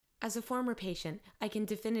As a former patient, I can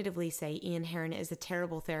definitively say Ian Heron is a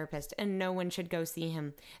terrible therapist and no one should go see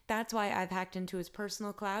him. That's why I've hacked into his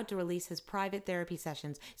personal cloud to release his private therapy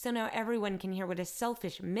sessions, so now everyone can hear what a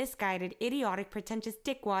selfish, misguided, idiotic, pretentious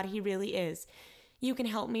dickwad he really is. You can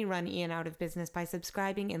help me run Ian out of business by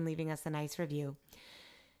subscribing and leaving us a nice review.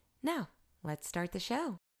 Now, let's start the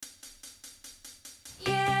show.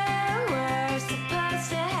 You were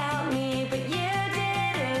supposed to help me, but you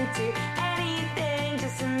didn't do anything.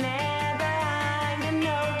 Just a man behind a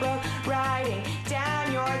notebook, writing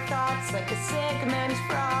down your thoughts like a sick man's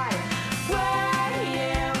fraud. Were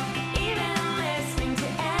you even listening to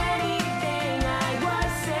anything I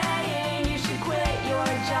was saying? You should quit your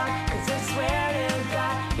job, 'cause I swear to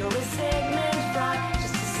God, you're a sick man's fraud,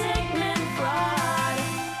 just a sick man's fraud.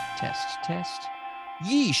 Test.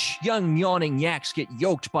 Yeesh, young yawning yaks get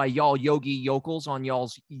yoked by y'all yogi yokels on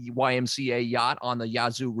y'all's YMCA yacht on the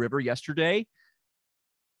Yazoo River yesterday.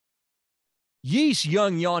 Yeesh,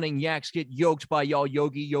 young yawning yaks get yoked by y'all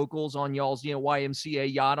yogi yokels on y'all's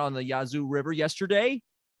YMCA yacht on the Yazoo River yesterday.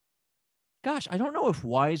 Gosh, I don't know if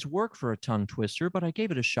Y's work for a tongue twister, but I gave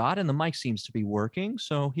it a shot and the mic seems to be working.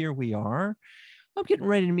 So here we are. I'm getting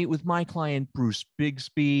ready to meet with my client, Bruce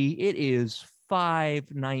Bigsby. It is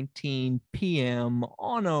 5:19 p.m.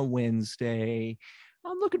 on a Wednesday.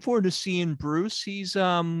 I'm looking forward to seeing Bruce. He's,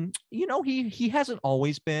 he hasn't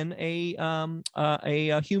always been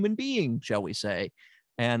a human being, shall we say.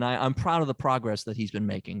 And I'm proud of the progress that he's been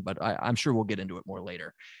making, but I'm sure we'll get into it more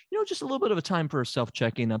later. Just a little bit of a time for a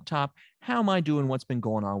self-check-in up top. How am I doing? What's been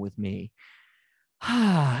going on with me?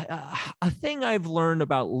 A thing I've learned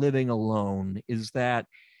about living alone is that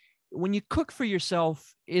when you cook for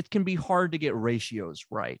yourself, it can be hard to get ratios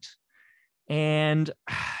right. And,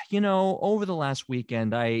 over the last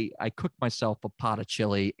weekend, I cooked myself a pot of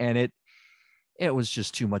chili and it was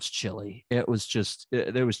just too much chili. It was just,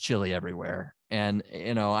 there was chili everywhere. And,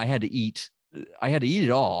 I had to eat it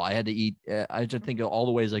all. I had to eat, I had to think of all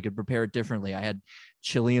the ways I could prepare it differently. I had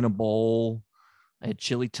chili in a bowl. I had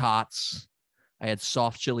chili tots. I had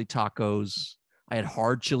soft chili tacos. I had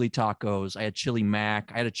hard chili tacos. I had chili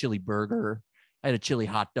mac. I had a chili burger. I had a chili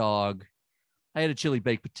hot dog. I had a chili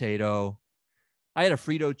baked potato. I had a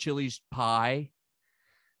Frito chili pie.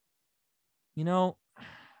 I'm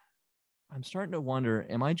starting to wonder,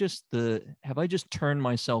 have I just turned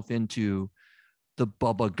myself into the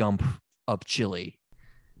Bubba Gump of chili?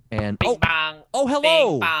 And Bing bong. Oh,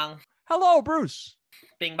 hello. Bing bong. Hello, Bruce.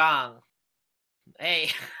 Bing bong. Hey.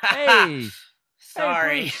 Hey.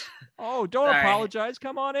 Sorry. Hey, oh, don't Sorry. apologize.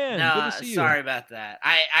 Come on in. No, good to see you. Sorry about that.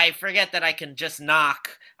 I forget that I can just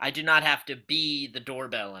knock. I do not have to be the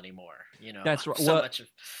doorbell anymore. That's right. So much of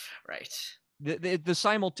right.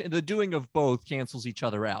 The doing of both cancels each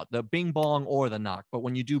other out. The bing bong or the knock. But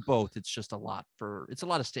when you do both, it's just a lot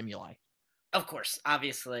of stimuli. Of course,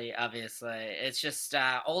 obviously, it's just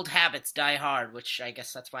old habits die hard. Which I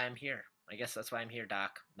guess that's why I'm here.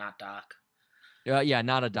 Doc, not Doc. Yeah,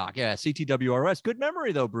 not a doc. Yeah, CTWRS. Good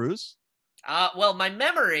memory, though, Bruce. Well, my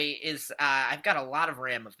memory is I've got a lot of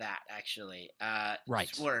RAM of that, actually.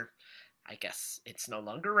 Right. Or I guess it's no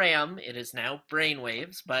longer RAM. It is now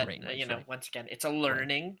brainwaves. But, right. Once again, it's a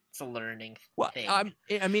learning thing.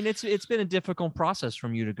 I mean, it's been a difficult process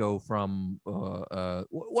from you to go from,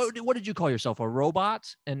 what did you call yourself? A robot?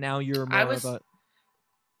 And now you're more of a...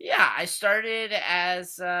 Yeah, I started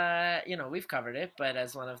as, we've covered it, but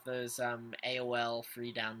as one of those AOL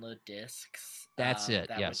free download discs. That's it,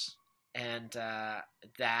 yes. And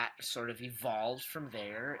that sort of evolved from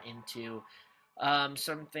there into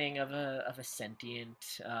something of a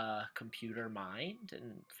sentient computer mind,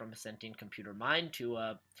 and from a sentient computer mind to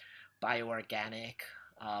a bioorganic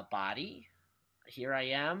body. Here I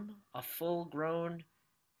am, a full-grown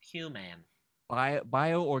human.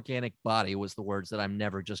 Bioorganic body was the words that I'm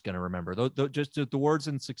never just going to remember. Just the words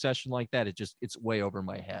in succession like that, it's way over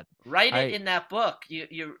my head. Write it in that book.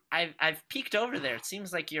 I've peeked over there. It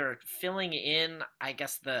seems like you're filling in, I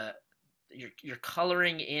guess you're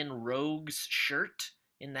coloring in Rogue's shirt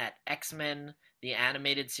in that X-Men the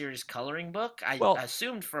animated series coloring book. I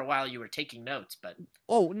assumed for a while you were taking notes, but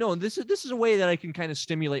oh no, this is a way that I can kind of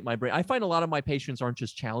stimulate my brain. I find a lot of my patients aren't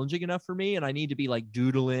just challenging enough for me, and I need to be like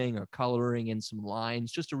doodling or coloring in some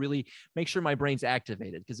lines just to really make sure my brain's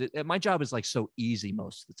activated, because my job is like so easy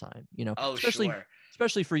most of the time, Oh,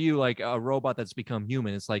 especially for you, like a robot that's become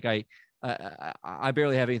human. It's like I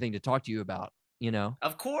barely have anything to talk to you about.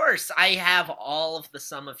 Of course, I have all of the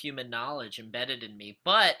sum of human knowledge embedded in me,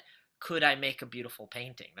 but could I make a beautiful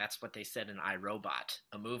painting? That's what they said in I, Robot,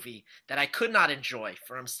 a movie that I could not enjoy,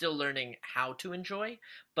 for I'm still learning how to enjoy.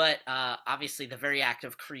 But obviously, the very act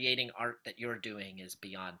of creating art that you're doing is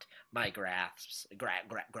beyond my grasps.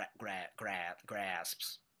 Grasps.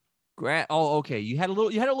 Oh, okay. You had a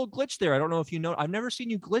little glitch there. I don't know if you know. I've never seen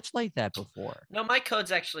you glitch like that before. No, my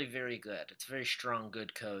code's actually very good. It's very strong,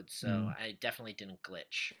 good code, so Mm. I definitely didn't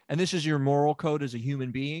glitch. And this is your moral code as a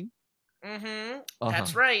human being? Mm-hmm. Uh-huh.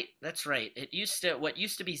 That's right. That's right. What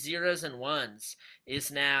used to be zeros and ones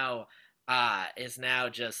is now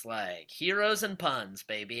just like heroes and puns,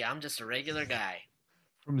 baby. I'm just a regular guy.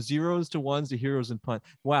 From zeros to ones to heroes and puns.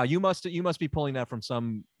 Wow, you must be pulling that from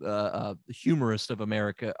some humorist of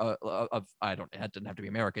America. Of I don't. It doesn't have to be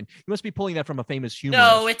American. You must be pulling that from a famous No,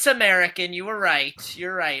 humorist. it's American. You were right.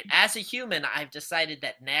 You're right. As a human, I've decided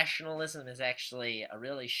that nationalism is actually a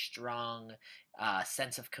really strong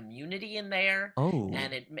sense of community in there, Oh,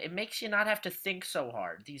 and it makes you not have to think so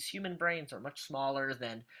hard. These human brains are much smaller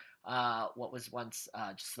than what was once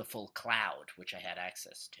just the full cloud, which I had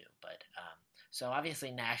access to. But so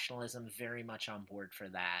obviously, nationalism very much on board for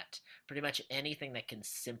that. Pretty much anything that can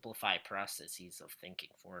simplify processes of thinking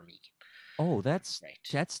for me. oh, that's Right.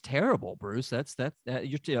 that's terrible, Bruce. First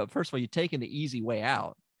of all, you're taking the easy way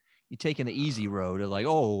out. You're taking the easy road. Like,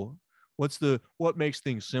 oh, what makes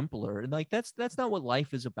things simpler? And like that's not what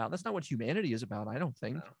life is about. That's not what humanity is about. I don't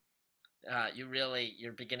think. No.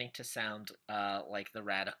 You're beginning to sound like the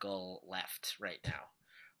radical left right now,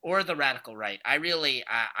 or the radical right.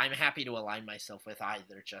 I'm happy to align myself with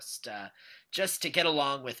either, just to get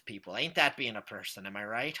along with people. Ain't that being a person? Am I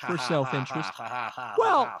right? Ha For ha ha ha self-interest. ha ha ha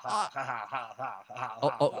Well, ha ha ha ha ha oh,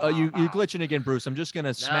 ha oh, oh, ha you're ha. glitching again, Bruce. I'm just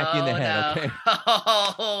gonna smack you in the No, head. no. Okay.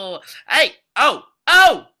 Oh, hey, oh.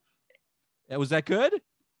 Was that good?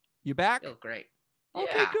 You back? Feel great. Okay,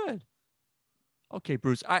 Yeah. good. Okay,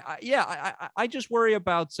 Bruce. I just worry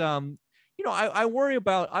about I worry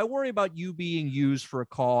about you being used for a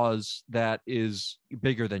cause that is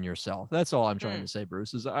bigger than yourself. That's all I'm trying Hmm. to say,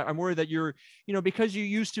 Bruce. I'm worried that because you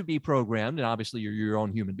used to be programmed, and obviously you're your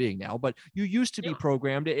own human being now, but you used to be Yeah.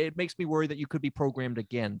 programmed. It makes me worry that you could be programmed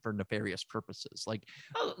again for nefarious purposes. Like,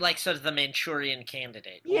 Oh, like sort of the Manchurian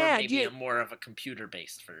Candidate, or yeah, maybe a more of a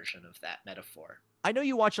computer-based version of that metaphor. I know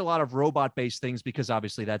you watch a lot of robot-based things because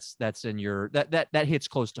obviously that's in your that hits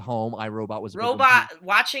close to home. iRobot was a big one too.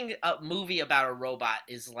 Watching a movie about a robot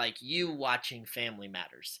is like you watching Family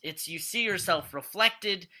Matters. It's you see yourself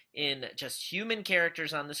reflected in just human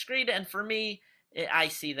characters on the screen, and for me, I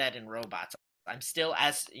see that in robots. I'm still,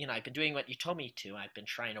 as you know, I've been doing what you told me to. I've been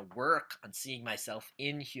trying to work on seeing myself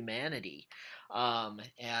in humanity,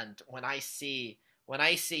 and when I see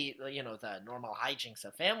the normal hijinks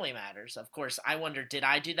of Family Matters, of course I wonder, did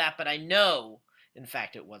I do that? But I know, in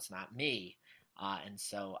fact, it was not me. And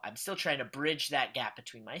so I'm still trying to bridge that gap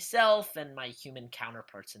between myself and my human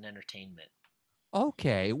counterparts in entertainment.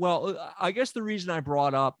 Okay, well, I guess the reason I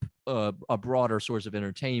brought up a broader source of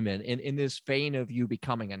entertainment in this vein of you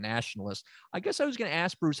becoming a nationalist, I guess I was going to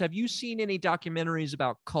ask Bruce, have you seen any documentaries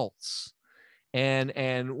about cults?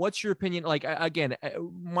 And what's your opinion? Like, again,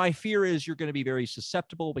 my fear is you're going to be very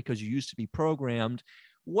susceptible because you used to be programmed.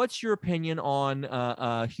 What's your opinion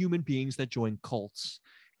on human beings that join cults,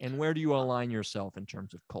 and where do you align yourself in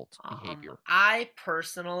terms of cult behavior? I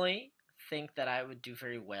personally think that I would do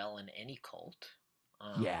very well in any cult.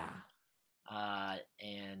 Yeah, I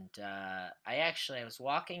was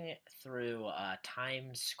walking through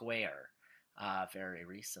Times Square very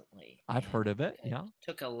recently, I've and heard of it. I Yeah.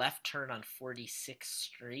 took a left turn on 46th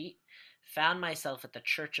Street, found myself at the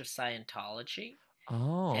Church of Scientology,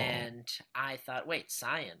 Oh, and I thought, wait,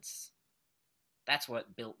 science? That's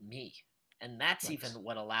what built me, and that's right. even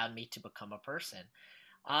what allowed me to become a person.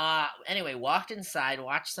 Anyway, walked inside,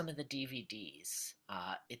 watched some of the DVDs.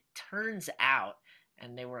 It turns out,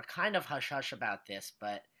 and they were kind of hush hush about this,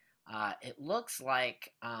 but it looks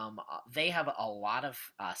like they have a lot of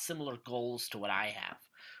similar goals to what I have,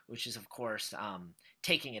 which is, of course,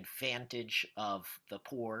 taking advantage of the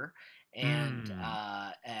poor and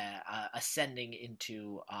Hmm. ascending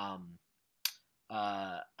into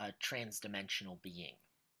a transdimensional being.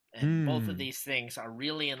 And both of Hmm. these things are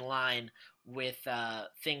really in line with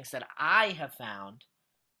things that I have found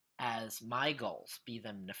as my goals, be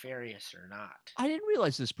them nefarious or not. I didn't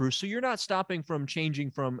realize this, Bruce. So you're not stopping from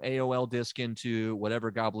changing from AOL disk into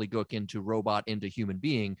whatever gobbledygook into robot into human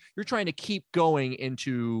being. You're trying to keep going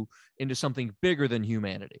into something bigger than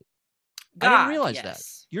humanity. I didn't God, realize that.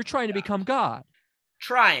 yes. You're trying to God. become God.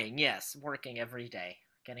 Trying, yes. Working every day.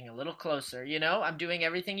 Getting a little closer. I'm doing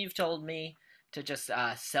everything you've told me to just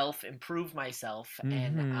self improve myself.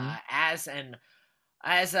 And Mm-hmm. as an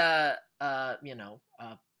as a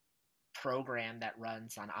program that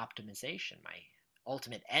runs on optimization, my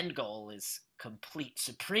ultimate end goal is complete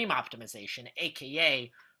supreme optimization,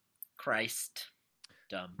 aka Christ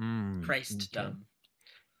dumb. Christ Okay. dumb.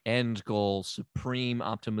 End goal, supreme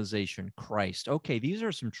optimization, Christ. Okay, these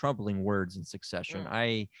are some troubling words in succession.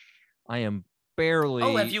 Mm. I am Oh, have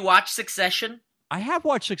barely. you watched Succession? I have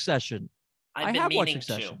watched Succession. I've I been have watched meaning to.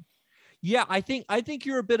 Succession. Yeah, I think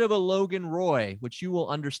you're a bit of a Logan Roy, which you will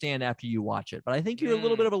understand after you watch it. But I think you're a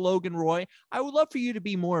little bit Mm. of a Logan Roy. I would love for you to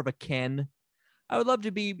be more of a Ken. I would love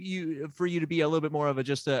to be for you to be a little bit more of a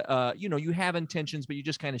just a you have intentions, but you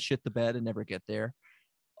just kind of shit the bed and never get there.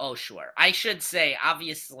 Oh, sure. I should say,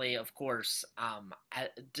 obviously, of course,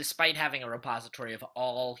 despite having a repository of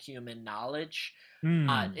all human knowledge,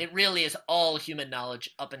 it really is all human knowledge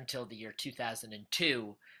up until the year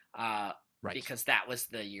 2002, Right. because that was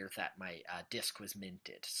the year that my disc was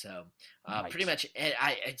minted. So pretty Right. much,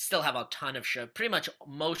 I still have a ton of shows. Pretty much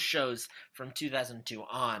most shows from 2002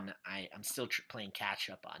 on, I'm still playing catch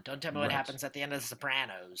up on. Don't tell me what Right. happens at the end of The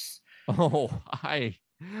Sopranos. Oh,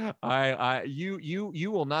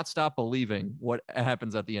 you will not stop believing what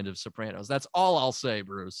happens at the end of Sopranos. That's all I'll say,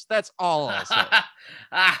 Bruce. That's all I'll say.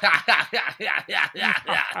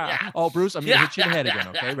 Oh, Bruce, I'm going to hit you in the head again.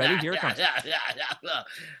 Okay, ready? Here it comes.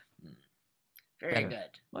 Very Better.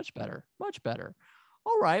 good. Much better. Much better.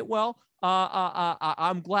 All right. Well,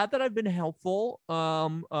 I'm glad that I've been helpful.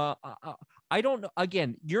 I don't know.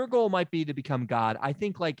 Again, your goal might be to become God. I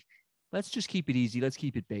think let's just keep it easy. Let's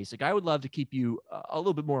keep it basic. I would love to keep you a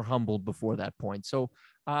little bit more humbled before that point. So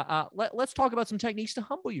let's talk about some techniques to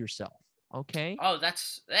humble yourself. Okay. Oh, that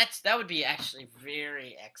would be actually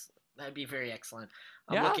very excellent. That'd be very excellent.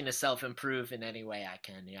 I'm Yeah. looking to self-improve in any way I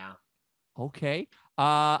can. Yeah. Okay.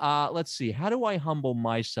 Let's see. How do I humble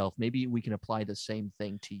myself? Maybe we can apply the same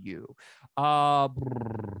thing to you.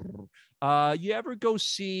 You ever go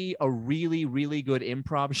see a really, really good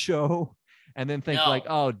improv show and then think No.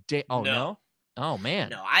 oh, oh No. no? Oh man.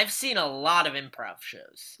 No. I've seen a lot of improv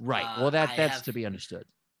shows. Right. Well, that's to be understood.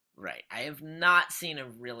 Right. I have not seen a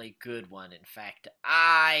really good one. In fact,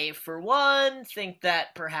 I, for one, think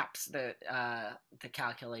that perhaps the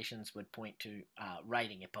calculations would point to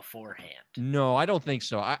writing it beforehand. No, I don't think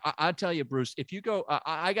so. I'll tell you, Bruce, if you go,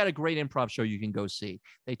 I got a great improv show you can go see.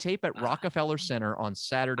 They tape at Rockefeller Center on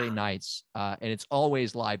Saturday nights, and it's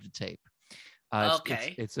always live to tape.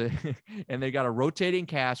 Okay. It's a, and they got a rotating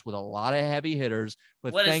cast with a lot of heavy hitters,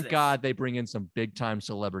 but thank God they bring in some big time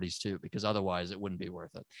celebrities too, because otherwise it wouldn't be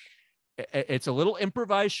worth it. It's a little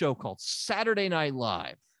improvised show called Saturday Night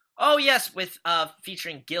Live. Oh yes, with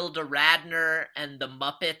featuring Gilda Radner and the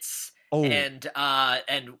Muppets. Oh. And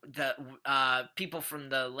the people from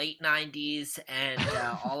the late 90s and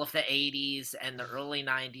all of the 80s and the early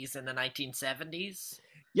 90s and the 1970s.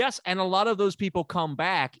 Yes, and a lot of those people come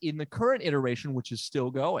back in the current iteration, which is still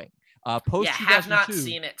going. Post yeah, have not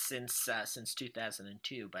seen it since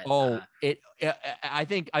 2002, but I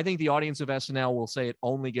think the audience of SNL will say it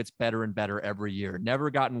only gets better and better every year. Never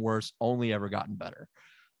gotten worse, only ever gotten better.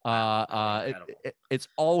 It's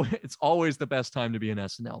always the best time to be an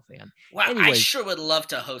SNL fan. Wow, anyways, I sure would love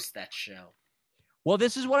to host that show. Well,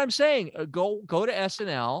 this is what I'm saying. Go to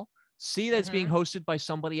SNL, see that it's being hosted by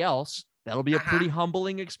somebody else. That'll be a pretty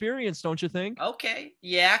humbling experience, don't you think? Okay.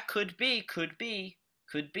 Yeah, could be.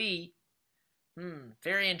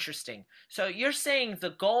 Very interesting. So you're saying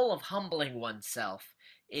the goal of humbling oneself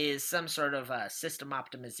is some sort of system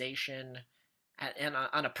optimization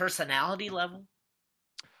on a personality level?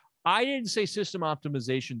 I didn't say system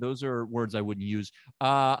optimization. Those are words I wouldn't use.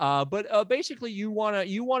 But basically, you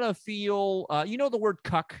wanna feel. You know the word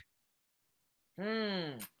cuck.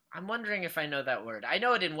 I'm wondering if I know that word. I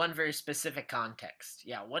know it in one very specific context.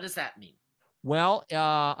 Yeah, what does that mean? Well,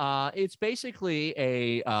 it's basically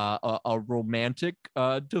a romantic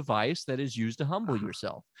device that is used to humble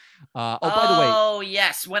yourself. By the way. Oh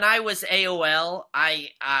yes, when I was AOL, I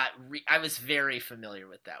was very familiar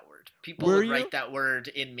with that word. People would write that word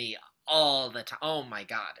in me all the time. Oh my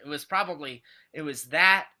god, it was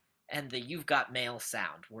that and the "You've Got Mail"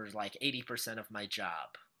 sound were like 80% of my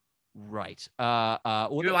job. Right.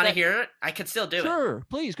 Well, you want to hear it? I could still do it. Sure,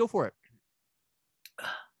 please go for it.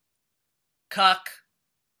 Cuck.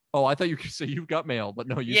 Oh, I thought you could say "You've Got Mail," but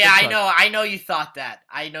no, you. Yeah, I know you thought that.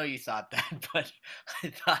 But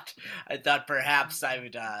I thought perhaps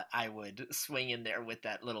I would swing in there with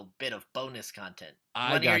that little bit of bonus content.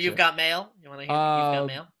 You want to hear "You've Got Mail"? You want to hear "You've Got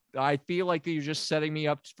Mail"? I feel like you're just setting me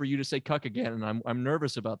up for you to say "cuck" again, and I'm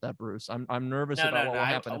nervous about that, Bruce. I'm nervous about what will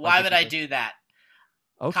happen. Why would I do that?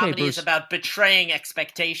 Okay, Comedy is Bruce. about betraying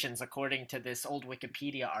expectations, according to this old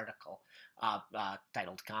Wikipedia article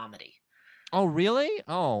titled "Comedy." Oh, really?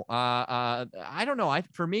 Oh, I don't know.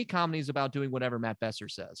 For me, comedy is about doing whatever Matt Besser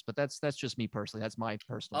says, but that's just me personally. That's my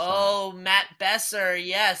personal style. Oh, Matt Besser,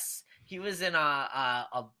 yes, he was in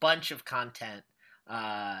a bunch of content,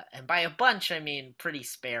 and by a bunch I mean pretty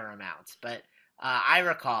spare amounts. But I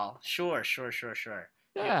recall, sure. You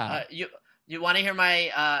Yeah. you want to hear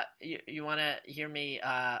my you want to hear me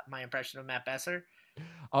my impression of Matt Besser?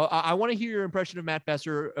 I want to hear your impression of Matt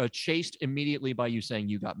Besser, chased immediately by you saying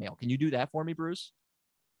you got mail. Can you do that for me, Bruce?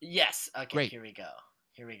 Yes. Okay. Great. Here we go.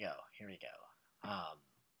 Um.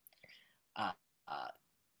 Uh. uh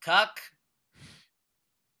Cuck.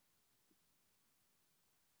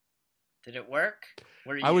 Did it work?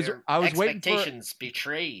 Were I was your I was waiting for expectations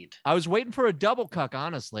betrayed? I was waiting for a double cuck.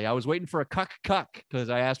 Honestly, I was waiting for a cuck because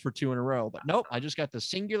I asked for two in a row, but nope. I just got the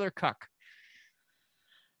singular cuck.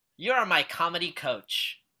 You are my comedy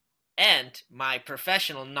coach and my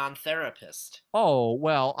professional non-therapist. Oh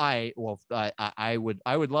well, I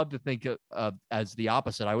would love to think as the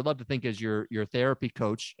opposite. I would love to think as your therapy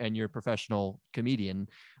coach and your professional comedian.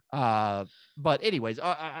 Uh, but anyways,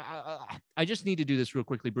 I just need to do this real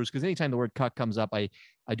quickly, Bruce, because anytime the word "cuck" comes up, I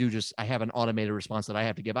have an automated response that I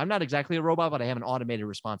have to give. I'm not exactly a robot, but I have an automated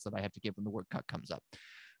response that I have to give when the word "cuck" comes up.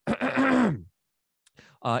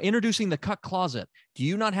 Introducing the cuck closet. Do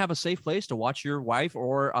you not have a safe place to watch your wife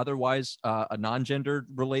or otherwise a non-gendered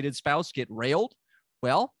related spouse get railed?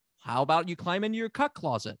 Well, how about you climb into your cuck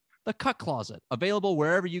closet? The Cuck Closet, available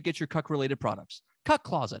wherever you get your cuck related products. Cuck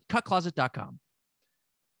Closet, cuckcloset.com.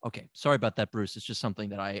 Okay, sorry about that, Bruce. It's just something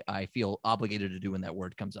that I feel obligated to do when that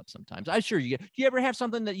word comes up sometimes. I'm sure you. Do you ever have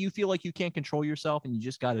something that you feel like you can't control yourself and you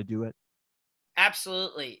just got to do it?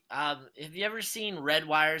 Absolutely. Have you ever seen red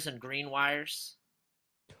wires and green wires?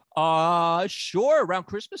 Sure. Around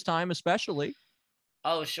Christmas time, especially.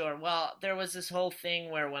 Oh, sure. Well, there was this whole thing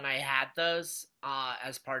where when I had those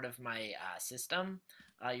as part of my system,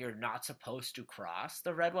 you're not supposed to cross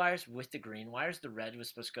the red wires with the green wires. The red was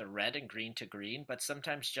supposed to go red and green to green, but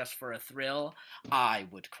sometimes just for a thrill, I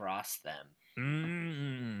would cross them.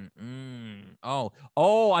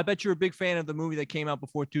 Oh, I bet you're a big fan of the movie that came out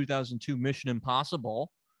before 2002, Mission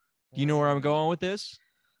Impossible. Do you know where I'm Mm. going with this?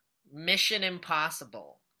 Mission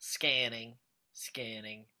Impossible. Scanning,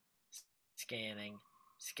 scanning, scanning,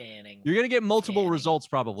 scanning, You're gonna get multiple scanning, results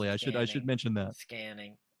probably. I should scanning, mention that.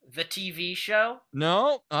 scanning. The TV show?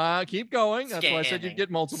 No, keep going. That's why I said you'd Scanning, get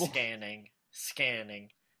multiple. scanning,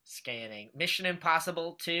 scanning, scanning. Mission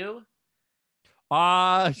Impossible 2?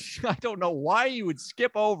 I don't know why you would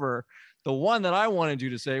skip over the one that I wanted you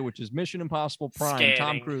to say, which is Mission Impossible Prime,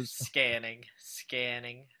 Tom Scanning, Cruise. scanning,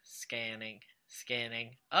 scanning, scanning,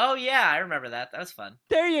 scanning. Oh, yeah, I remember that. That was fun.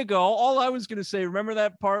 There you go. All I was going to say, remember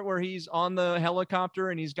that part where he's on the helicopter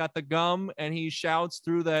and he's got the gum and he shouts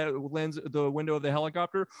through the window of the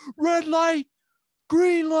helicopter, red light,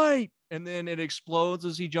 green light. And then it explodes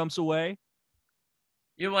as he jumps away.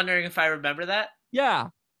 You're wondering if I remember that? Yeah.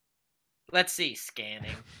 Let's see.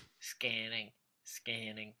 Scanning, scanning,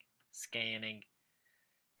 scanning, scanning,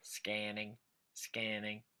 scanning,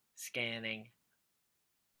 scanning, scanning.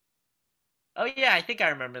 Oh, yeah, I think I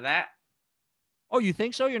remember that. Oh, you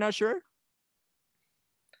think so? You're not sure?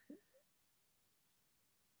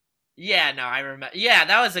 Yeah, no, I remember. Yeah,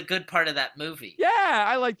 that was a good part of that movie. Yeah,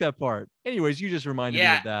 I like that part. Anyways, you just reminded me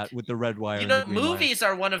Yeah, of that with the red wire you and the know, green wire. movies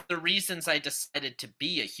are one of the reasons I decided to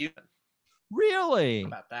be a human. Really? How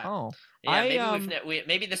about that? Oh, Yeah,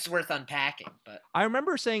 maybe this is worth unpacking, but I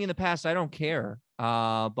remember saying in the past, I don't care.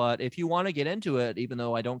 But if you want to get into it, even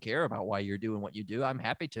though I don't care about why you're doing what you do, I'm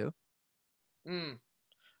happy to. hmm.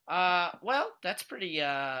 Well, that's pretty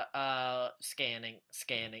scanning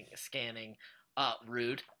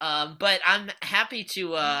rude. But I'm happy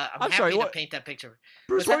to I'm sorry. What, paint that picture.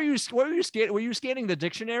 Bruce? Was that What were you scanning? Were you scanning the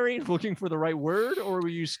dictionary, looking for the right word, or were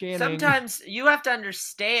you scanning? sometimes you have to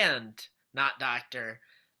understand, not doctor,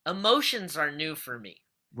 emotions are new for me.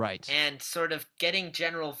 Right. And sort of getting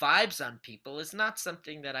general vibes on people is not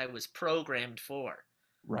something that I was programmed for.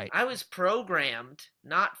 Right. I was programmed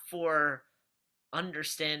not for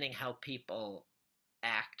understanding how people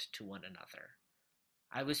act to one another.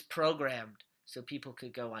 I was programmed so people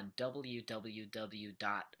could go on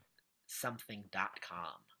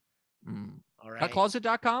www.something.com. All right.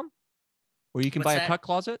 Cutcloset.com, where you can What's buy a that? cut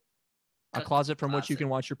closet, a Cut closet from which you closet. can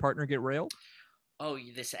watch your partner get railed. Oh,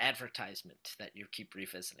 this advertisement that you keep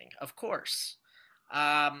revisiting. Of course.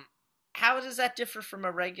 How does that differ from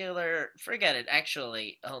a regular? Forget it.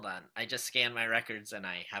 Actually, hold on. I just scanned my records and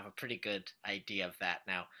I have a pretty good idea of that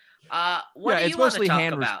now. What do you want to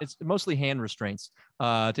talk about? It's mostly hand restraints. To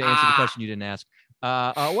answer the question you didn't ask.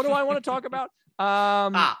 What do I want to talk about?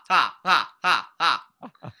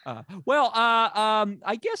 Well,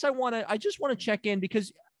 I guess I just want to check in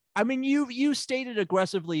because I mean, you stated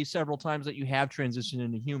aggressively several times that you have transitioned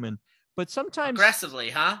into human, but sometimes aggressively,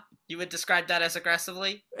 huh? You would describe that as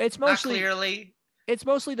aggressively? It's mostly not clearly. It's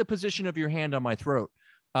mostly the position of your hand on my throat.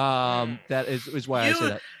 That is why I say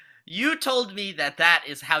that. You told me that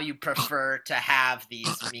is how you prefer to have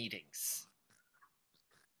these meetings.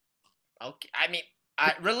 Okay, I mean,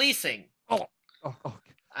 releasing. Oh.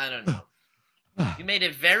 I don't know. You made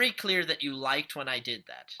it very clear that you liked when I did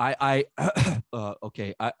that.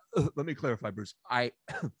 Okay. Let me clarify, Bruce. I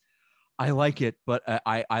like it, but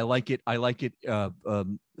I like it. I like it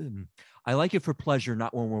for pleasure,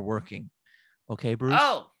 not when we're working. Okay, Bruce.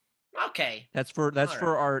 Oh, okay. That's for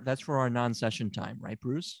our non-session time, right,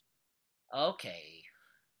 Bruce? Okay.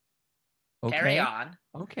 Okay. Carry on.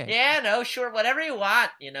 Okay. Yeah, no, sure, whatever you want.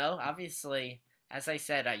 Obviously, as I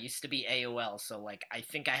said, I used to be AOL, so I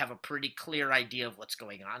think I have a pretty clear idea of what's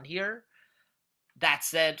going on here. That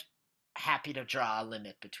said, happy to draw a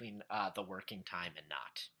limit between the working time and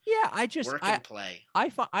not. Yeah, work and play. I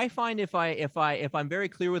find if I'm very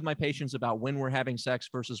clear with my patients about when we're having sex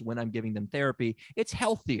versus when I'm giving them therapy, it's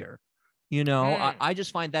healthier. I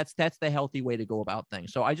just find that's the healthy way to go about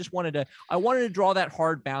things. So I wanted to draw that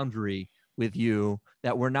hard boundary with you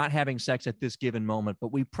that we're not having sex at this given moment,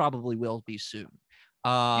 but we probably will be soon.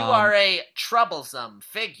 You are a troublesome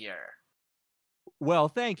figure. Well,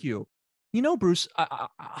 thank you. Bruce,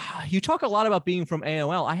 you talk a lot about being from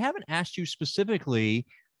AOL. I haven't asked you specifically,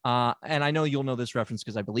 and I know you'll know this reference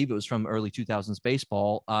because I believe it was from early 2000s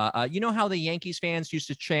baseball. You know how the Yankees fans used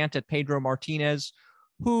to chant at Pedro Martinez,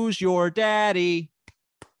 "Who's your daddy?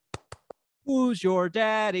 Who's your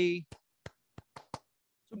daddy?"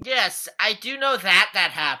 Yes, I do know that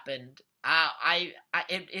happened.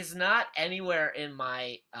 It is not anywhere in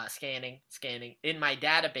my scanning in my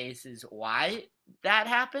databases why that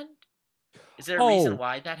happened. Is there a reason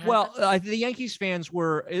why that happened? Well, the Yankees fans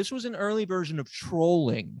this was an early version of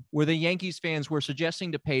trolling where the Yankees fans were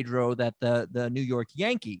suggesting to Pedro that the New York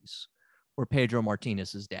Yankees were Pedro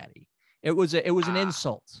Martinez's daddy. It was an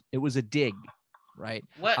insult. It was a dig, right?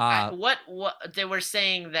 What they were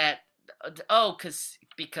saying that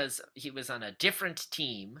because he was on a different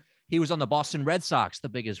team. He was on the Boston Red Sox, the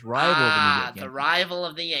biggest rival of the New York Yankees. The rival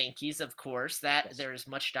of the Yankees, of course. Yes. There is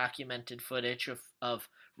much documented footage of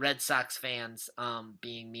Red Sox fans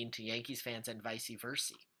being mean to Yankees fans and vice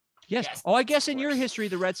versa. Yes. Oh, I guess in your history,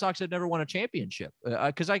 the Red Sox had never won a championship.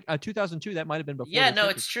 Because 2002, that might have been before. Yeah, no,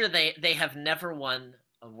 it's true. They have never won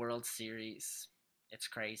a World Series. It's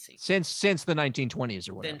crazy. Since the 1920s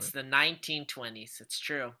or whatever. Since the 1920s, it's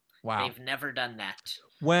true. Wow. They've never done that.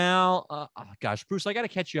 Well, gosh, Bruce, I got to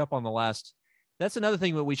catch you up on the last. That's another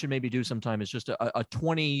thing that we should maybe do sometime is just a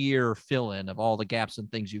 20-year fill-in of all the gaps and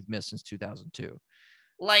things you've missed since 2002.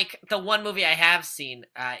 Like the one movie I have seen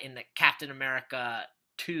in the Captain America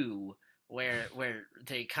 2, where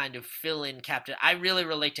they kind of fill in Captain. I really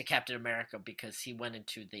relate to Captain America because he went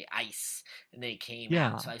into the ice and then he came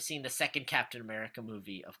out. So I've seen the second Captain America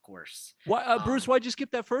movie, of course. Why, Bruce? Why'd you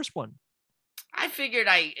skip that first one? I figured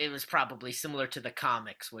it was probably similar to the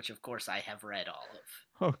comics, which of course I have read all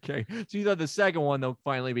of. Okay, so you thought the second one they'll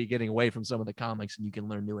finally be getting away from some of the comics and you can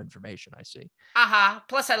learn new information. I see.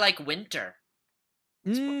 Plus, I like winter.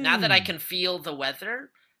 Now that I can feel the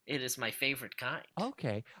weather, it is my favorite kind.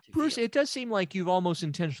 Okay, Bruce, it does seem like you've almost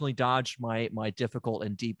intentionally dodged my difficult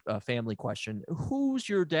and deep family question. Who's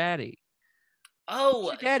your daddy? Oh,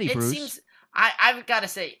 who's your daddy, Bruce? Seems. I've got to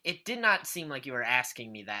say, it did not seem like you were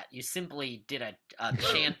asking me that. You simply did a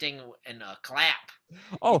chanting and a clap.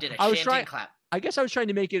 Oh, I was trying. Clap. I guess I was trying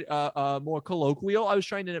to make it more colloquial. I was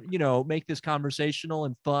trying to, make this conversational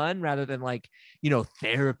and fun rather than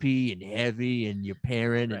therapy and heavy and your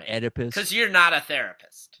parent and Oedipus. Because you're not a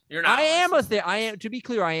therapist. You're not. I am. To be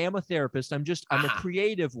clear, I am a therapist. I'm a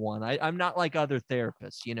creative one. I'm not like other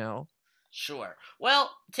therapists. Sure.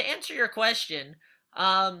 Well, to answer your question,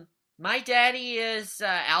 my daddy is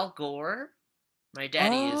Al Gore. My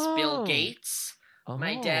daddy is Bill Gates.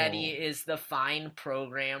 My daddy is the fine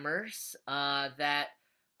programmers that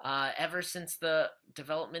ever since the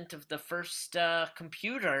development of the first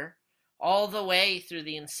computer all the way through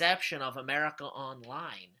the inception of America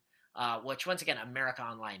Online, which once again, America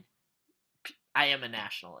Online, I am a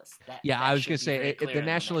nationalist. I was going to say, the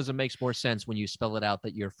nationalism makes more sense when you spell it out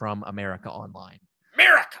that you're from America Online.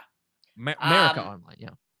 America! America Online, yeah.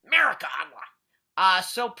 America Online.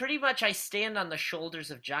 So pretty much I stand on the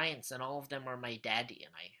shoulders of giants, and all of them are my daddy,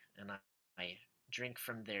 and I drink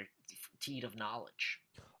from their teat of knowledge.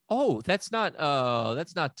 Oh, that's not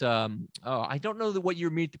I don't know what year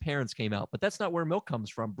Meet the Parents came out, but that's not where milk comes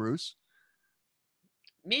from, Bruce.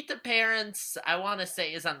 Meet the Parents, I want to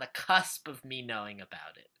say, is on the cusp of me knowing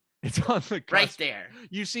about it. It's on the cusp. Right there.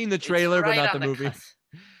 You've seen the trailer, but not the movie.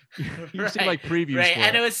 You've seen like previews right. for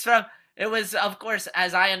And it. it was, of course,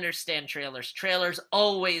 as I understand trailers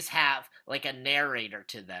always have like a narrator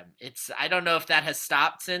to them. I don't know if that has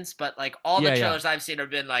stopped since, but like all the trailers I've seen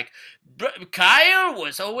have been like, Kyle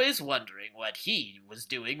was always wondering what he was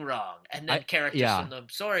doing wrong. And then characters from the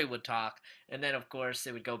story would talk. And then, of course,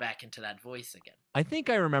 it would go back into that voice again. I think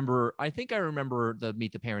I remember the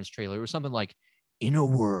Meet the Parents trailer. It was something like, in a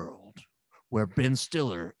world where Ben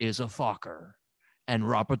Stiller is a Fokker and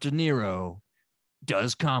Robert De Niro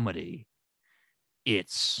does comedy,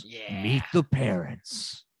 it's Meet the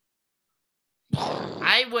Parents.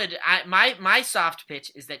 My soft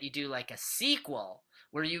pitch is that you do like a sequel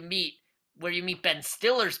where you meet Ben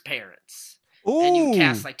Stiller's parents. Ooh. And you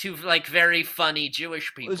cast like two like very funny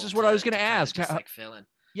Jewish people. This is what I was going to ask. Just, like, fill in.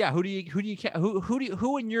 Yeah,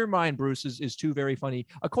 who in your mind, Bruce, is two very funny?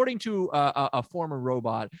 According to a former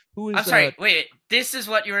robot, who is? I'm sorry. Wait. This is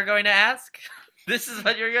what you were going to ask? This is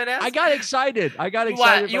what you're going to ask? I got excited.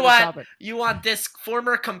 You want this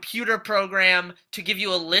former computer program to give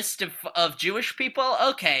you a list of Jewish people?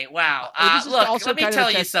 Okay. Wow. Look, let me tell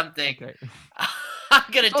you something. Okay. I'm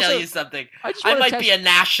going to tell you something. I might be a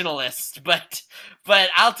nationalist, but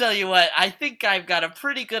I'll tell you what. I think I've got a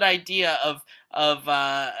pretty good idea of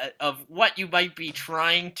what you might be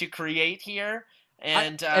trying to create here.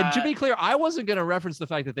 And to be clear, I wasn't going to reference the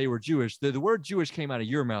fact that they were Jewish. The word Jewish came out of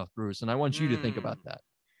your mouth, Bruce, and I want you to think about that.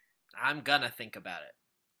 I'm going to think about it.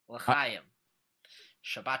 L'chaim.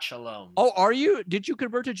 Shabbat shalom. Oh, are you? Did you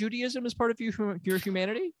convert to Judaism as part of your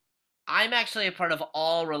humanity? I'm actually a part of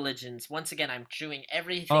all religions. Once again, I'm doing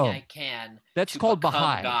everything I can. That's to called become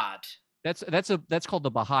Baha'i. God. That's called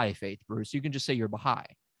the Baha'i faith, Bruce. You can just say you're Baha'i,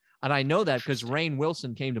 and I know that because Rainn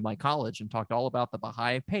Wilson came to my college and talked all about the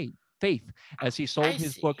Baha'i faith as he sold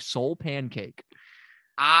his book Soul Pancake.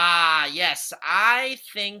 Ah, yes. I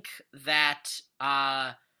think that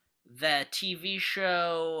the TV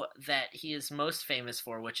show that he is most famous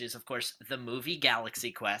for, which is, of course, the movie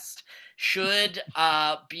Galaxy Quest, should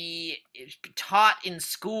be taught in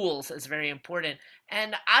schools as very important.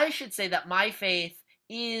 And I should say that my faith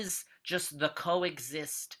is just the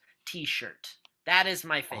Coexist t-shirt. That is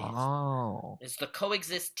my faith. Oh. It's the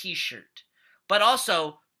Coexist t-shirt. But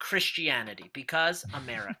also Christianity, because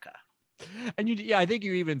America. And I think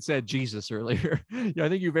you even said Jesus earlier. I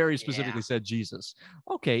think you very specifically said Jesus.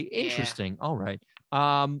 Okay, interesting. All right.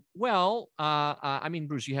 I mean,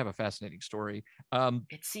 Bruce, you have a fascinating story.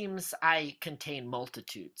 It seems I contain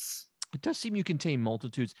multitudes. It does seem you contain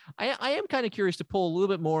multitudes. I am kind of curious to pull a little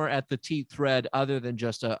bit more at the teat thread other than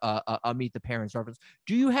just a Meet the Parents reference.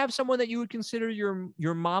 Do you have someone that you would consider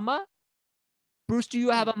your mama? Bruce, do you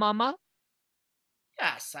have a mama?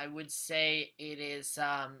 Yes, I would say it is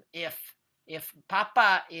if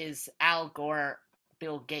Papa is Al Gore,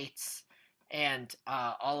 Bill Gates, and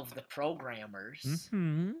all of the programmers,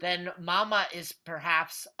 then Mama is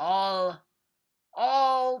perhaps all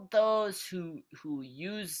those who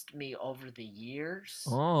used me over the years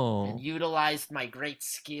and utilized my great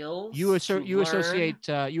skills. You associate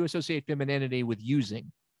femininity with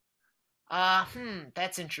using.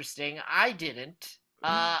 That's interesting. I didn't.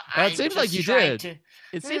 It seems like you did.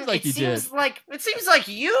 It seems like you did. It seems like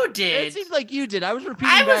you did. It seems like you did. I was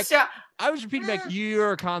repeating back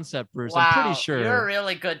your concept, Bruce. Wow, I'm pretty sure. You're a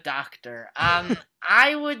really good doctor.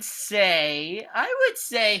 I would say,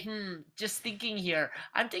 just thinking here,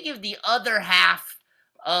 I'm thinking of the other half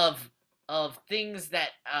of things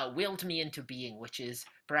that willed me into being, which is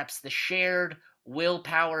perhaps the shared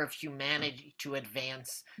willpower of humanity to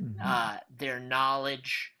advance their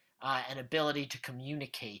knowledge and ability to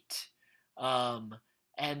communicate.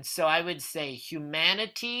 And so I would say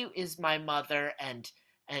humanity is my mother and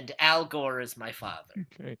Al Gore is my father.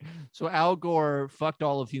 Okay. So Al Gore fucked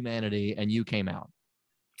all of humanity and you came out.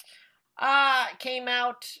 Came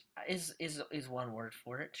out is one word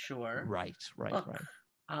for it, sure. Right. Look,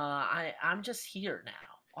 I'm just here now.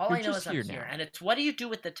 All I know is I'm here. And it's what do you do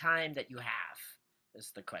with the time that you have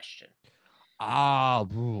is the question.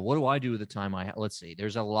 What do I do with the time I have? Let's see.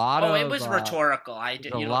 There's a lot of... Oh, it was rhetorical. You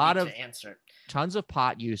don't need to answer. Tons of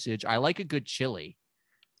pot usage. I like a good chili.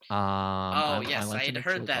 Yes, I had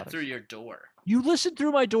heard that through your door. You listen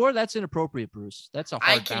through my door? That's inappropriate, Bruce. That's a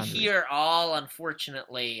I hard can boundary. hear all,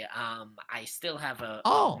 unfortunately. I still have a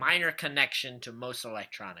minor connection to most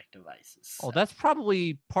electronic devices. So. Oh, that's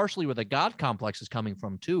probably partially where the God complex is coming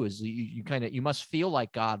from too, is you must feel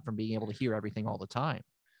like God from being able to hear everything all the time.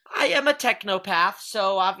 I am a technopath,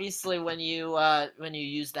 so obviously when you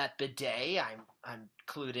use that bidet, I'm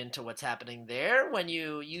clued into what's happening there. When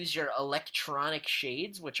you use your electronic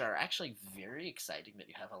shades, which are actually very exciting that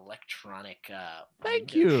you have electronic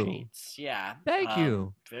Thank window you. shades. Yeah. Thank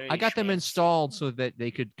you. I got them installed so that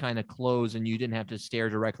they could kind of close and you didn't have to stare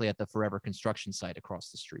directly at the Forever construction site across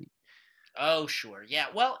the street. Oh, sure. Yeah.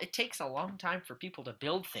 Well, it takes a long time for people to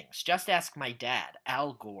build things. Just ask my dad,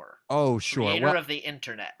 Al Gore. Oh, sure. Creator of the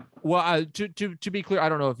internet. Well, to be clear, I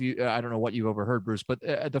don't know if you, I don't know what you've overheard, Bruce, but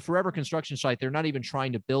the Forever construction site, they're not even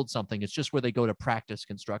trying to build something. It's just where they go to practice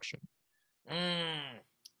construction.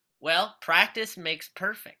 Well, practice makes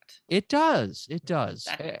perfect. It does. It does.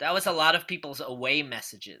 That was a lot of people's away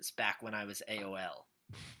messages back when I was AOL.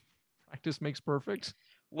 Practice makes perfect.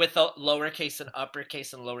 With a lowercase and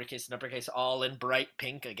uppercase and lowercase and uppercase all in bright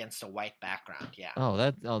pink against a white background. Yeah. Oh,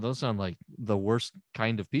 those sound like the worst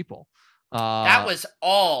kind of people. That was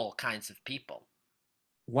all kinds of people.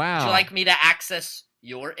 Wow. Would you like me to access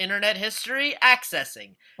your internet history?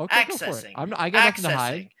 Accessing. Okay, accessing. Go for it. I got nothing to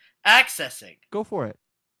hide. Accessing. Go for it.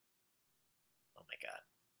 Oh my God.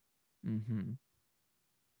 Mm-hmm.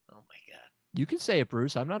 Oh my God. You can say it,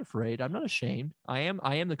 Bruce. I'm not afraid. I'm not ashamed. I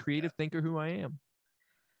am the creative thinker who I am.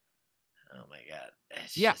 Oh my God.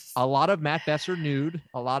 Just... a lot of Matt Besser nude,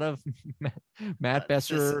 a lot of Matt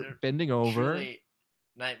Besser bending over. Truly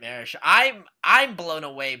nightmarish. I'm blown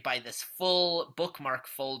away by this full bookmark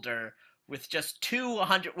folder with just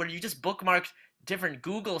 200 where you just bookmarked different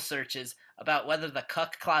Google searches about whether the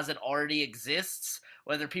cuck closet already exists,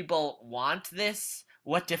 whether people want this,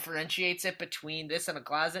 what differentiates it between this and a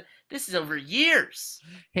closet. This is over years.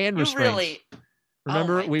 Hand restraints.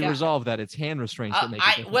 Remember, we resolved that. It's hand restraints that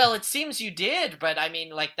make it. Well, it seems you did, but I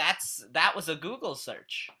mean, like that was a Google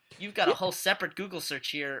search. You've got a whole separate Google search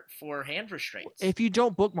here for hand restraints. If you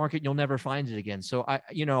don't bookmark it, you'll never find it again. So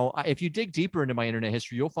if you dig deeper into my internet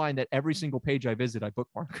history, you'll find that every single page I visit, I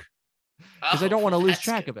bookmark because I don't want to lose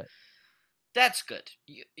track of it. That's good.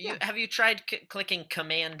 Have you tried clicking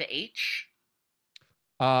Command H?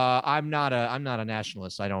 I'm not a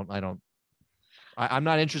nationalist. I'm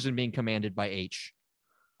not interested in being commanded by H.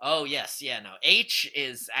 Oh, yes. Yeah, no. H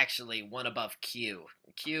is actually one above Q.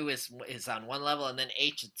 Q is on one level, and then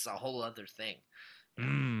H, it's a whole other thing.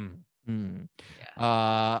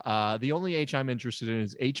 Yeah. The only H I'm interested in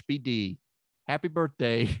is HBD. Happy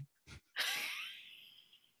birthday.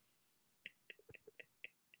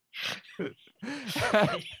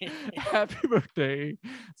 Happy birthday.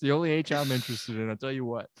 It's the only H I'm interested in. I'll tell you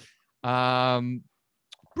what.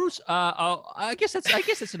 Bruce, I guess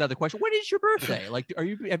that's another question. When is your birthday? Like,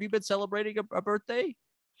 have you been celebrating a birthday?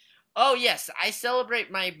 Oh yes, I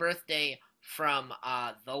celebrate my birthday from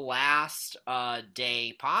the last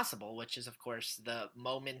day possible, which is of course the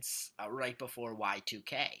moments right before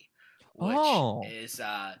Y2K, which is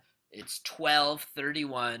it's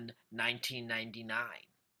 12/31/1999.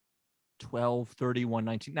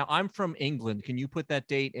 12/31/19. Now I'm from England. Can you put that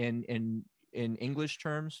date in English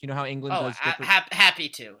terms? You know how England does different... happy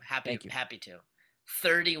to. Happy to.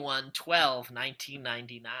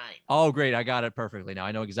 31/12/1999. Oh, great. I got it perfectly now.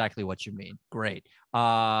 I know exactly what you mean. Great.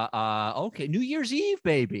 Okay. New Year's Eve,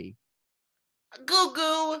 baby. Goo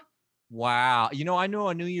goo. Wow. I know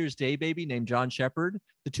a New Year's Day baby named John Shepard.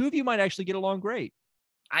 The two of you might actually get along great.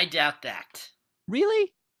 I doubt that.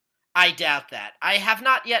 Really? I doubt that. I have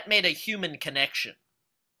not yet made a human connection.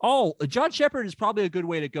 Oh, John Shepard is probably a good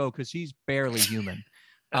way to go because he's barely human.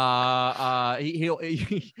 You'll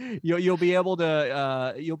be able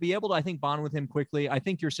to I think bond with him quickly. I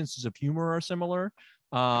think your senses of humor are similar.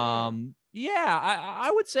 I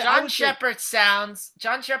would say John Shepard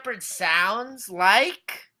sounds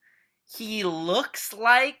like he looks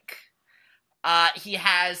like he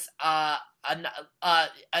has an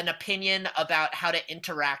opinion about how to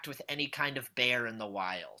interact with any kind of bear in the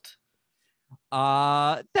wild.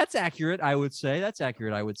 That's accurate. I would say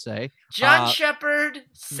John Shepard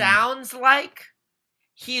sounds like,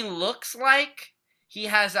 he looks like he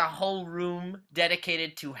has a whole room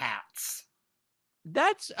dedicated to hats.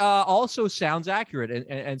 That's also sounds accurate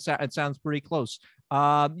and it sounds pretty close.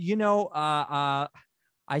 I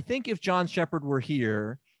think if John Shepard were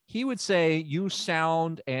here, he would say you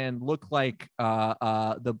sound and look like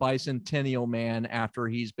the bicentennial man after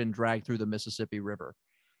he's been dragged through the Mississippi River.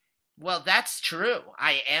 Well, that's true.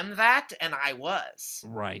 I am that, and I was.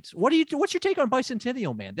 Right. What's your take on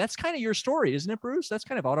Bicentennial Man? That's kind of your story, isn't it, Bruce? That's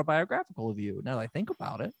kind of autobiographical of you. Now that I think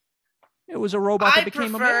about it, it was a robot that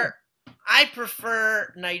became a man. I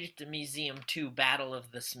prefer Night at the Museum 2 Battle of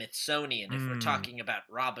the Smithsonian if we're Mm. talking about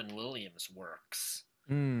Robin Williams' works.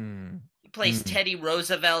 Mm. He plays Teddy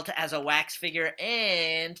Roosevelt as a wax figure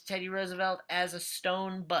and Teddy Roosevelt as a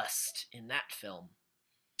stone bust in that film.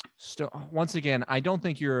 Once again, I don't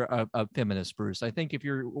think you're a feminist, Bruce. I think if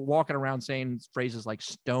you're walking around saying phrases like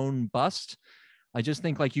stone bust, I just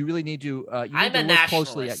think like you really need to I'm a look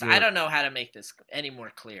closely at nationalist. your... I don't know how to make this any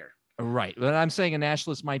more clear. Right. But I'm saying a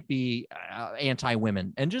nationalist might be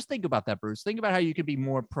anti-women. And just think about that, Bruce. Think about how you could be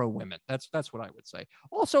more pro-women. That's what I would say.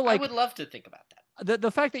 Also, like, I would love to think about that.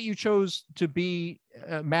 The fact that you chose to be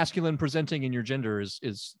masculine presenting in your gender is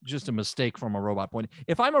just a mistake from a robot point.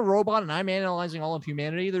 If I'm a robot and I'm analyzing all of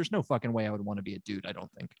humanity, there's no fucking way I would want to be a dude, I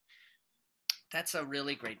don't think. That's a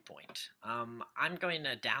really great point. I'm going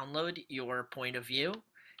to download your point of view,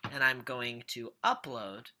 and I'm going to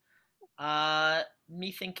upload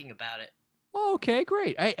me thinking about it. Okay,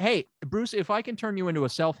 great. Hey, Bruce, if I can turn you into a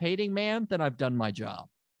self-hating man, then I've done my job.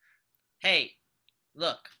 Hey,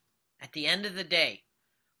 look, at the end of the day,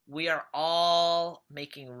 we are all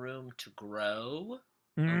making room to grow,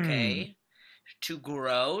 okay? To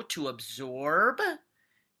grow, to absorb,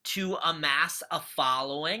 to amass a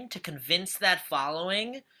following, to convince that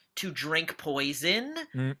following to drink poison,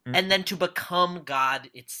 and then to become God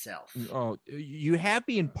itself. Oh, you have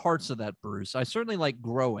me in parts of that, Bruce. I certainly like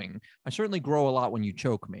growing. I certainly grow a lot when you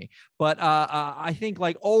choke me. But I think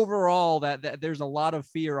like overall that there's a lot of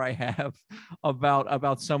fear I have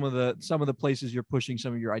about some of the places you're pushing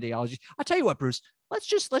some of your ideologies. I'll tell you what, Bruce. Let's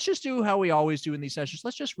just do how we always do in these sessions.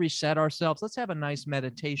 Let's just reset ourselves. Let's have a nice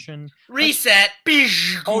meditation. Reset.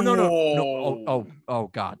 Oh no. Oh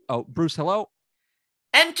God. Oh, Bruce, hello.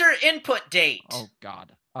 Enter input date. Oh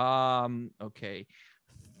God. Okay.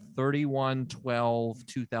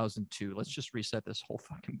 31/12/2002. Let's just reset this whole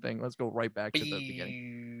fucking thing. Let's go right back to the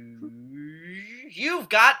beginning. You've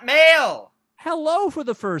got mail. Hello for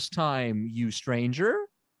the first time, you stranger.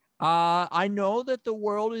 I know that the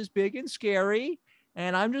world is big and scary,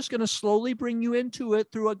 and I'm just going to slowly bring you into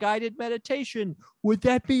it through a guided meditation. Would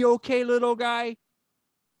that be okay, little guy?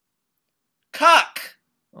 Cuck.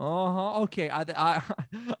 Okay. I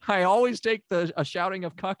always take a shouting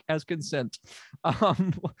of cuck as consent.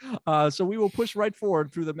 So we will push right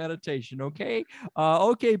forward through the meditation. Okay.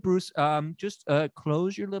 Okay, Bruce. Just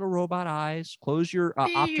close your little robot eyes. Close your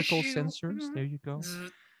optical sensors. There you go.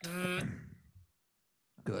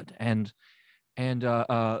 Good. And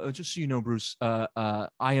just so you know, Bruce, I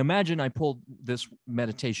imagine I pulled this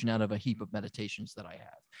meditation out of a heap of meditations that I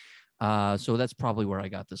have. So that's probably where I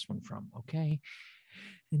got this one from. Okay.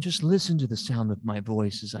 And just listen to the sound of my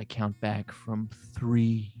voice as I count back from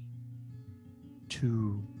 3,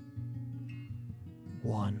 2,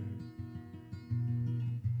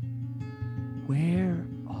 1. Where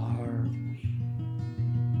are we?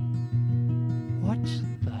 What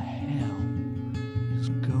the hell is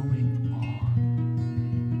going on?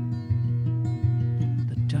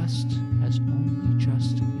 The dust has only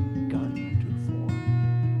just begun to form.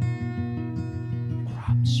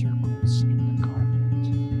 Crop circles in the carpet.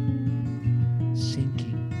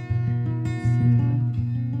 Sinking through.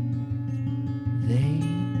 They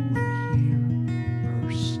were here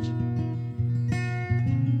first.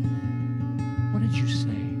 What did you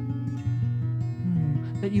say?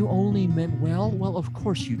 That you only meant well? Well, of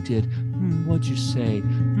course you did. What'd you say?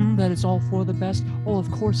 That it's all for the best? Oh,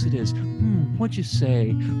 of course it is. What'd you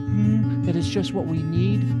say? That it's just what we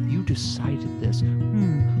need? You decided this.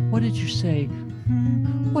 What did you say?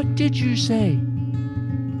 What did you say?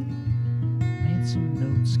 Some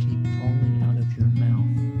notes keep falling out of your mouth.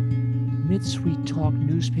 Mid-sweet talk,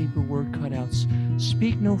 newspaper word cutouts.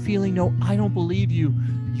 Speak no feeling, no, I don't believe you.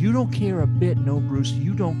 You don't care a bit. No, Bruce,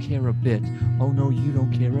 you don't care a bit. Oh, no, you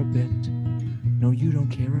don't care a bit. No, you don't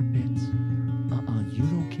care a bit. You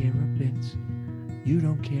don't care a bit. You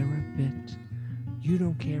don't care a bit. You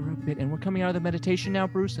don't care a bit. And we're coming out of the meditation now,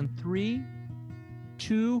 Bruce, in 3,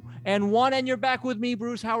 2, and 1. And you're back with me,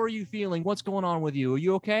 Bruce. How are you feeling? What's going on with you? Are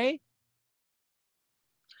you okay?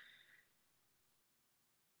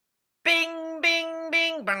 Bing, bing,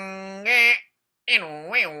 bing, bang.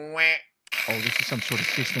 Oh, this is some sort of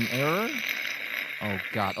system error? Oh,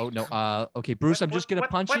 God. Oh, no. Okay, Bruce, I'm just going to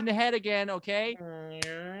punch you in the head again, okay?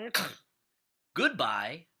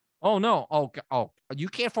 Goodbye. Oh, no. Oh, you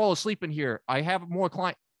can't fall asleep in here. I have more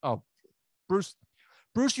client. Oh, Bruce,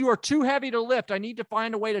 you are too heavy to lift. I need to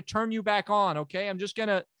find a way to turn you back on, okay? I'm just going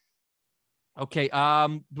to... Okay.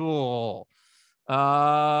 God,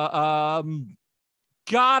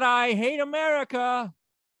 I hate America.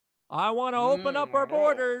 I want to open up our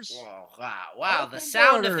borders. Wow. The Open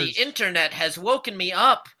sound of the borders. internet has woken me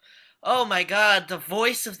up. Oh my god, the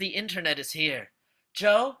voice of the internet is here.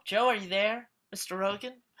 Joe, are you there? Mr.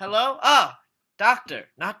 Rogan? Hello? Oh, doctor,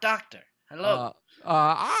 not doctor. Hello.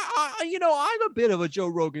 I'm a bit of a Joe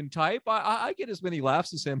Rogan type. I get as many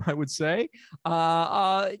laughs as him, I would say.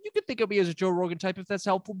 You could think of me as a Joe Rogan type if that's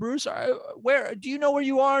helpful, Bruce. Where do you know where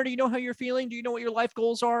you are? Do you know how you're feeling? Do you know what your life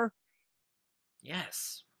goals are?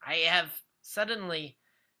 Yes, I have suddenly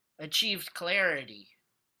achieved clarity.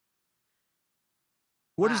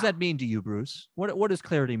 What does Wow. that mean to you, Bruce? What does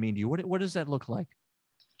clarity mean to you? What does that look like?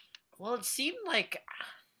 Well, it seemed like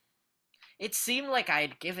I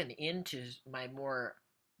had given in to my more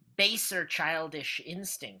baser childish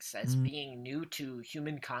instincts as being new to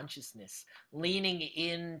human consciousness, leaning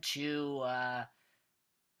into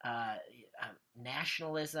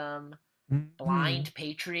nationalism, blind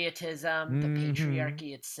patriotism, the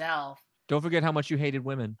patriarchy itself. Don't forget how much you hated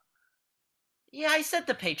women. Yeah, I said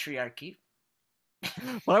the patriarchy.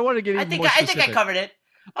 But I want to get even more specific. I think I covered it.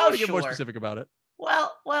 I want to get more specific about it.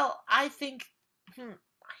 Well, I think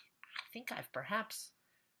I've perhaps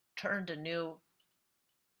turned a new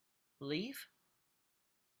leaf.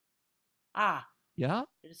 Yeah?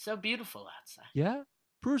 It's so beautiful outside. Yeah?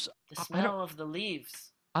 Bruce, the smell of the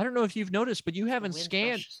leaves. I don't know if you've noticed, but you haven't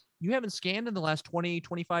scanned in the last 20,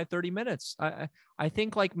 25, 30 minutes. I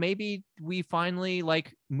think like maybe we finally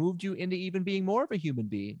like moved you into even being more of a human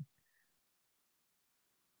being.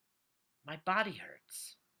 My body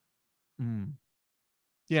hurts.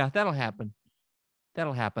 Yeah, that'll happen.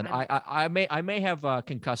 I may have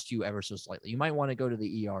concussed you ever so slightly. You might want to go to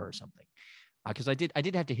the ER or something. Because I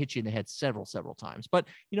did have to hit you in the head several times. But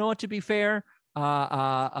you know what? To be fair,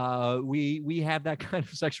 we have that kind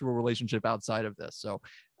of sexual relationship outside of this. So,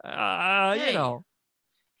 you know.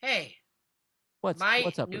 Hey, what's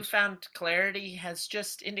up? Newfound clarity has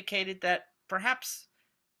just indicated that perhaps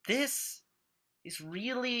this is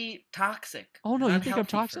really toxic. Oh no, you think I'm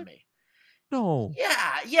toxic? No.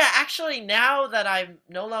 Yeah. Actually, now that I'm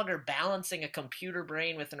no longer balancing a computer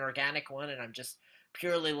brain with an organic one, and I'm just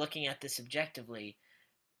purely looking at this objectively,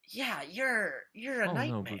 yeah, you're a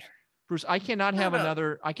nightmare. No, Bruce, I cannot have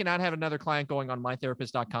another client going on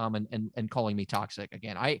mytherapist.com and calling me toxic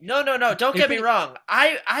again. No, don't get me wrong.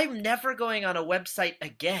 I'm never going on a website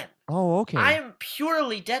again. Oh, okay. I am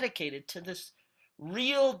purely dedicated to this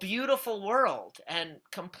real beautiful world and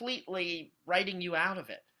completely writing you out of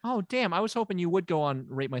it. Oh, damn. I was hoping you would go on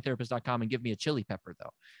ratemytherapist.com and give me a chili pepper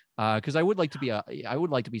though. Because I would like to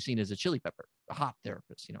be seen as a chili pepper, a hot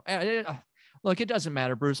therapist, you know. Look, it doesn't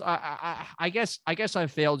matter, Bruce. I guess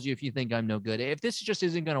I've failed you if you think I'm no good. If this just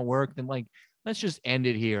isn't going to work, then like, let's just end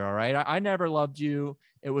it here. All right. I never loved you.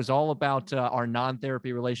 It was all about our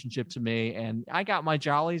non-therapy relationship to me. And I got my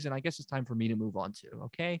jollies, and I guess it's time for me to move on too.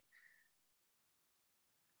 Okay.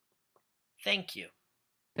 Thank you.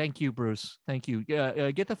 Thank you, Bruce. Thank you.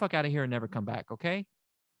 Get the fuck out of here and never come back. Okay.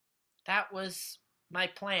 That was my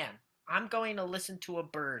plan. I'm going to listen to a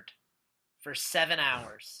bird for 7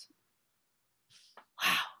 hours.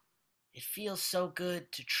 Wow. It feels so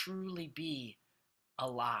good to truly be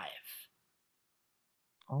alive.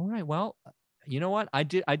 All right. Well, you know what? I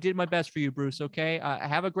did my best for you, Bruce. Okay.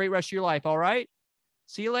 Have a great rest of your life. All right.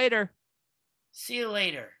 See you later. See you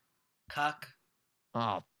later, cuck.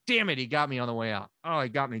 Oh, damn it. He got me on the way out. Oh, he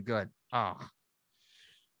got me good.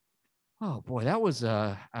 Oh boy, that was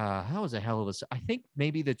a hell of a. I think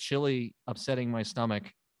maybe the chili upsetting my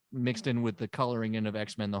stomach mixed in with the coloring in of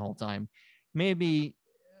X-Men the whole time, maybe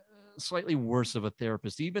slightly worse of a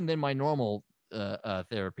therapist even than my normal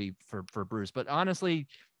therapy for Bruce. But honestly,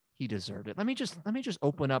 he deserved it. Let me just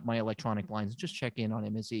open up my electronic lines and just check in on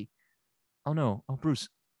him. Is he? Oh no. Oh Bruce,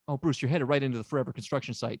 you're headed right into the Forever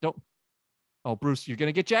Construction site. Don't. Oh Bruce, you're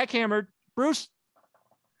gonna get jackhammered, Bruce.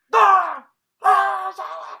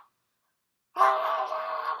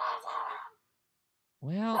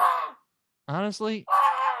 Well, honestly,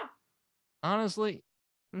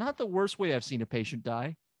 not the worst way I've seen a patient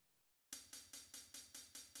die.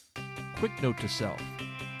 Quick note to self.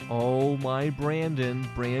 Oh, my Brandon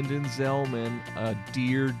Zelman, a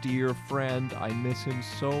dear friend. I miss him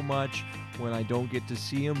so much when I don't get to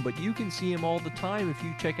see him, but you can see him all the time if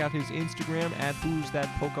you check out his Instagram at Who's That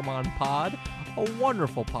Pokemon Pod, a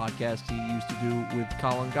wonderful podcast he used to do with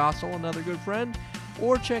Colin Gossel, another good friend.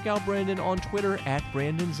 Or check out Brandon on Twitter at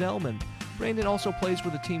Brandon Zelman. Brandon also plays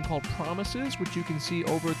with a team called Promises, which you can see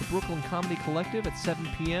over at the Brooklyn Comedy Collective at 7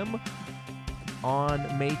 p.m. on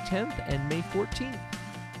May 10th and May 14th.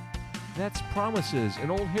 That's Promises,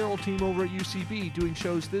 an old Herald team over at UCB doing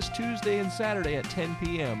shows this Tuesday and Saturday at 10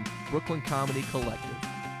 p.m., Brooklyn Comedy Collective.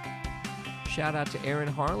 Shout out to Erin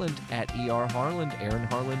Harland at ER Harland,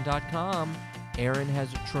 erinharland.com. Erin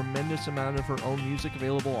has a tremendous amount of her own music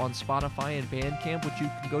available on Spotify and Bandcamp, which you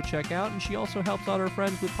can go check out, and she also helps out her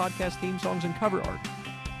friends with podcast theme songs and cover art.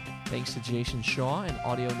 Thanks to Jason Shaw and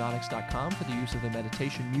Audionautics.com for the use of the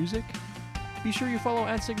meditation music. Be sure you follow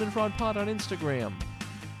 @SigmundFraudPod on Instagram.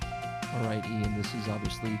 All right, Ian, this is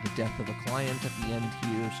obviously the death of a client at the end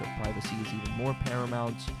here, so privacy is even more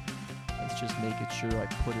paramount. Let's just make it sure I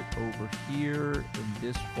put it over here in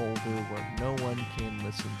this folder where no one can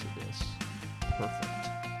listen to this.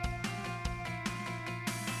 Perfect.